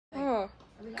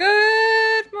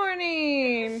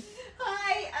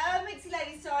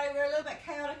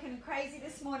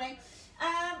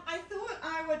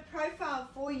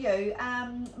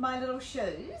you my little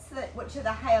shoes, which are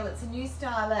the Hail. It's a new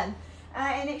style in.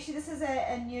 And actually this is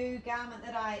a new garment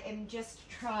that I am just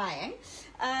trying.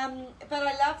 But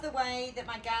I love the way that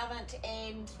my garment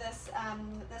and this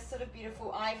sort of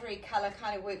beautiful ivory colour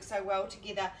kind of work so well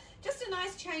together. Just a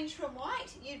nice change from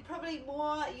white. You'd probably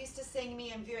more used to seeing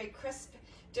me in very crisp,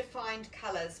 defined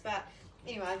colours. But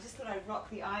anyway, I just thought I'd rock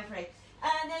the ivory.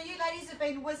 Now you ladies have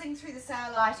been whizzing through the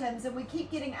sale items and we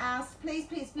keep getting asked, please,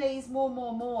 please, please, more,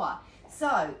 more, more.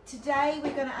 So today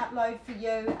we're going to upload for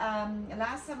you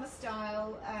last summer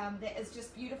style that is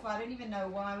just beautiful. I don't even know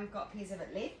why we've got pairs of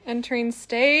it left. Entering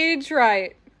stage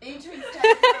right. Entering stage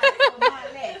right on my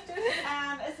left.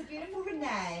 It's a beautiful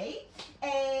Renee,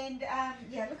 and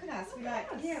yeah, look at us. We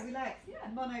like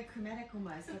monochromatic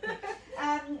almost.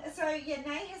 So yeah,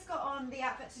 Nay has got on the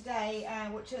outfit today,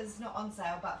 which is not on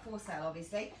sale but for sale,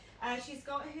 obviously. She's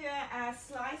got her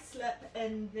Sly Slip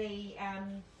in the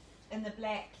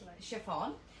black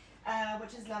chiffon,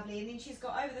 which is lovely, and then she's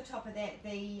got over the top of that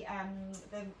the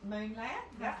moon layer,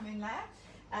 half moon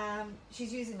layer.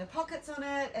 She's using the pockets on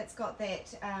it. It's got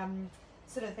that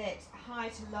sort of that high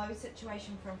to low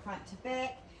situation from front to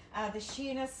back. The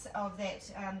sheerness of that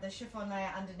the chiffon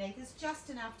layer underneath is just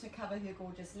enough to cover her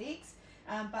gorgeous legs,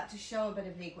 but to show a bit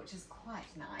of leg, which is quite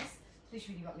nice,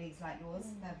 especially when you've got legs like yours.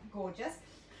 They're gorgeous.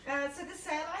 So the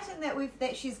sale item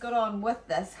that she's got on with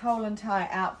this whole entire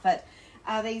outfit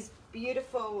are these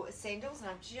beautiful sandals, and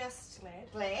I'm just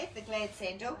glad the Glad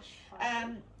sandal.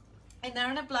 And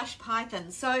they're in a blush python.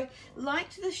 So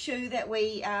like the shoe that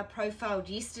we profiled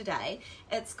yesterday,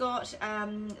 it's got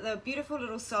the beautiful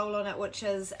little sole on it, which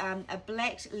is a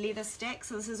black leather stack.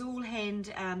 So this is all hand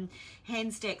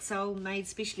stack sole made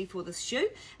specially for this shoe,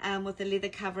 with the leather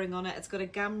covering on it. It's got a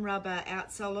gum rubber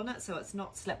outsole on it, so it's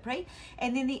not slippery.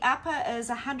 And then the upper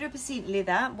is 100%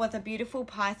 leather with a beautiful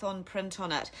python print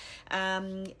on it.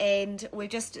 And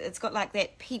it's got like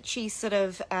that peachy sort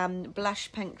of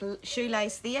blush pink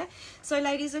shoelace there. So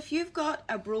ladies, if you've got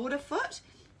a broader foot,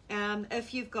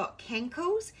 if you've got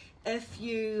cankles, if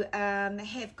you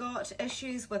have got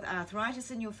issues with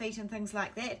arthritis in your feet and things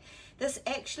like that, this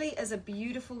actually is a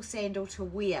beautiful sandal to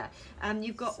wear.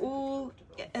 You've got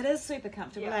it is super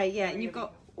comfortable, yeah, and you've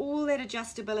got all that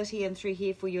adjustability in through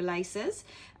here for your laces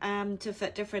to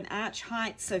fit different arch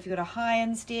heights. So if you've got a high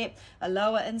instep, a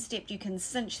lower instep, you can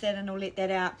cinch that in or let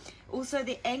that out. Also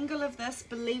the angle of this,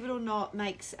 believe it or not,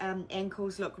 makes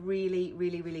ankles look really,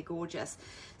 really, really gorgeous.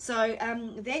 So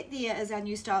that there is our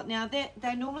new style. Now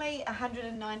they're normally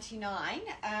 $199,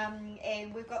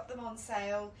 and we've got them on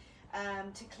sale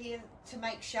to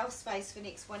make shelf space for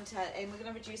next winter, and we're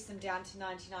going to reduce them down to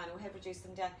 $99, or have reduced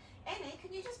them down. Annie,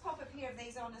 can you just pop a pair of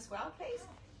these on as well, please?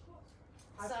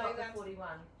 I've got the 41.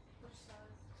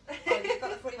 Oh, you've got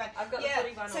the 41. I've got the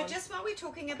 41 So on. just while we're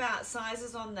talking about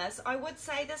sizes on this, I would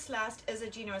say this last is a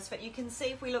generous fit. You can see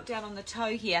if we look down on the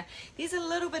toe here, there's a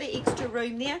little bit of extra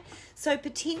room there. So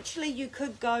potentially you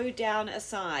could go down a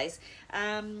size.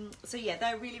 So yeah,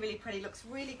 they're really, really pretty. Looks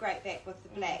really great back with the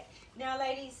black. Now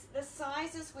ladies, the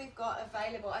sizes we've got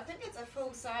available, I think it's a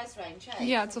full size range, eh?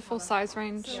 Yeah, it's a full size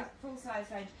range. So, full size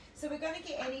range. So we're going to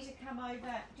get Annie to come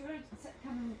over. Do you want to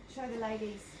come and show the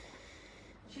ladies?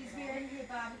 She's wearing her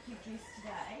barbecue dress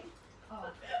today.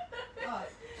 Oh,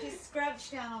 she's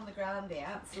scrunched down on the ground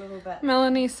there. It's a little bit.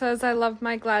 Melanie says, I love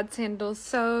my Glad sandals.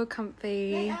 So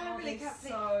comfy. They are really comfy.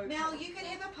 So now you could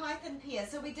have a python pair.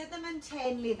 So we did them in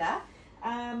tan leather.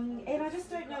 And I just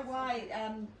don't know why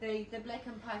the black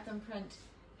and python print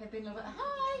have been a little bit.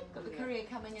 Hi! Got the courier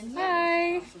coming in here.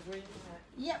 Hi.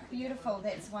 Yep, beautiful.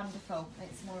 That's wonderful.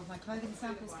 That's more of my clothing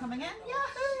samples coming in.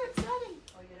 Yahoo! Exciting.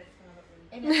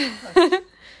 And it's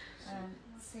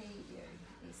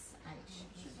C-U-S-H.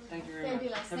 Thank you very much.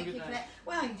 Fabulous. Thank you for that.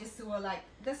 Well, you just saw like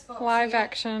this box. Live here.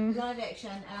 action. Live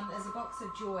action. There's a box of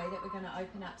joy that we're going to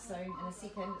open up soon in a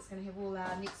second. It's going to have all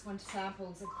our next winter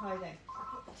samples of clothing.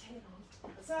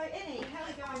 So Annie, how are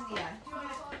we going there? Do you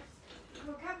want to?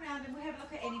 We'll come round and we'll have a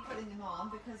look at Annie putting them on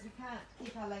because we can't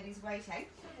keep our ladies waiting.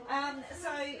 So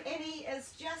Annie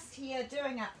is just here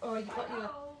doing up. Oh, you've got your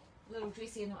little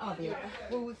dressy in. Oh, there.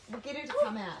 We'll get her to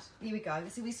come out. There we go.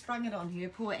 See, we sprung it on her.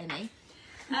 Poor Annie.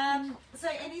 So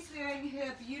Annie's wearing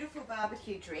her beautiful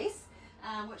barbecue dress,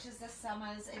 which is this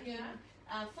summer's. Again,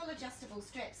 full adjustable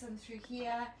straps in through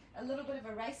here. A little bit of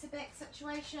a racer back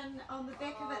situation on the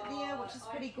back of it there, which is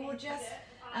pretty gorgeous.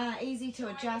 Easy to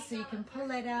adjust, so you can pull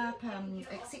that up,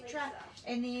 etc.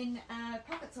 And then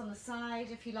pockets on the side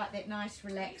if you like that nice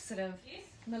relaxed sort of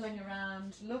milling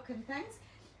around look and things.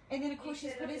 And then of course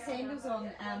she's put her sandals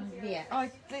on there. Oh,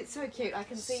 that's so cute. I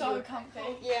can see So you.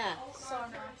 comfy. Yeah. So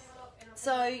nice.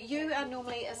 So you are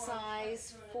normally a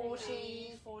size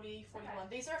 40, 40, 41.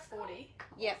 These are 40.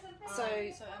 Yeah. So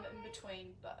I'm in between,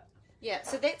 but. Yeah,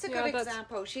 so that's a good Yeah, that's-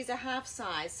 example. She's a half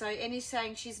size. So Annie's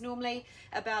saying she's normally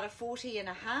about a 40 and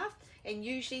a half and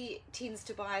usually tends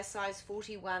to buy a size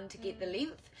 41 to get the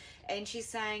length. And she's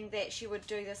saying that she would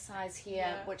do this size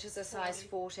here, which is a size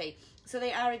 40. So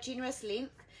they are a generous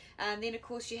length. And then, of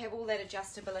course, you have all that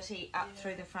adjustability up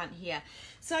through the front here.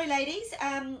 So, ladies,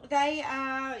 they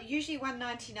are usually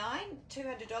 $199,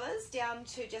 $200, down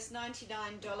to just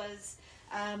 $99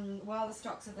 while the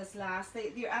stocks of this last.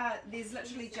 There's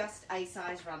literally just a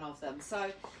size run of them.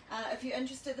 So, if you're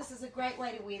interested, this is a great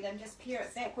way to wear them. Just pair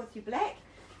it back with your black.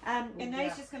 And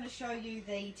Nate's just going to show you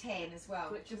the tan as well.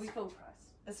 Which is full price.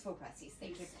 It's full price, yes,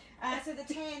 thank you. So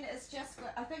the tan is just,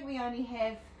 I think we only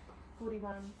have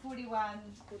 41,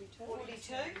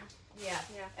 42. Yeah.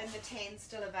 And the tan's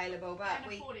still available, but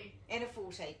And a 40. And a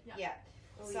 40. Yeah. Yeah.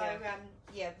 Oh, So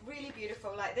really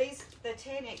beautiful. Like these, the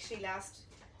tan actually last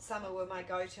summer were my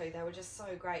go-to. They were just so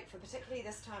great for particularly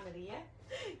this time of the year.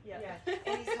 Yeah.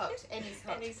 And he's hooked. And he's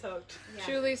hooked. And he's hooked. Yeah.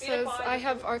 Julie says, buy I the-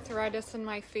 have arthritis in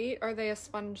my feet. Are they a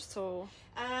sponge sole?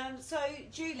 So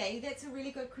Julie, that's a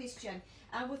really good question.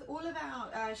 With all of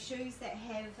our shoes that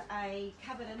have a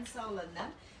covered insole in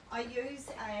them, I use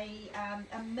a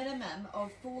minimum of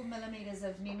 4 millimeters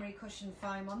of memory cushion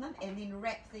foam on them, and then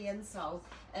wrap the insole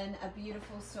in a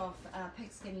beautiful soft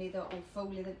pigskin leather or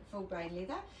full grain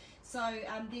leather. So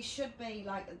there should be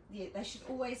they should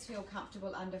always feel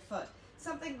comfortable underfoot.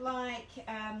 Something like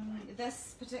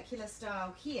this particular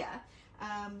style here,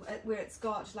 where it's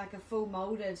got like a full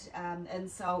molded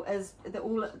insole, is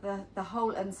the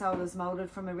whole insole is molded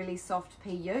from a really soft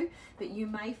PU, but you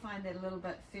may find that a little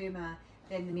bit firmer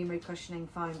than the memory cushioning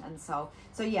foam insole.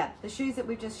 So yeah, the shoes that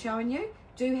we've just shown you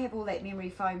do have all that memory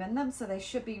foam in them, so they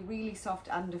should be really soft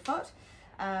underfoot.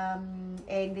 And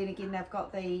then again, they've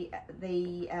got the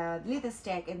leather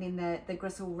stack, and then the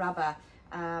gristle rubber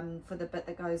for the bit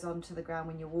that goes onto the ground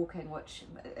when you're walking, which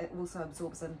it also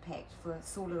absorbs impact for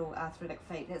sore little arthritic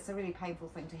feet. That's a really painful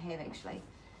thing to have, actually.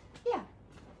 Yeah.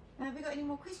 Have we got any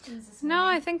more questions this morning? No,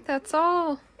 I think that's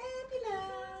all.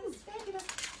 Fabulous, fabulous.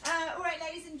 All right,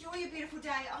 ladies, enjoy your beautiful day.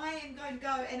 I am going to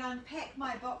go and unpack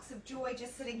my box of joy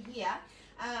just sitting here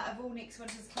of all next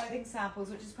winter's clothing samples,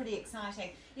 which is pretty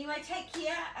exciting. Anyway, take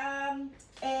care.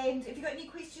 And if you've got any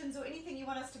questions or anything you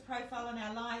want us to profile in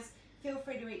our lives, feel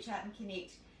free to reach out and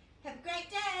connect. Have a great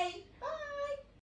day. Bye.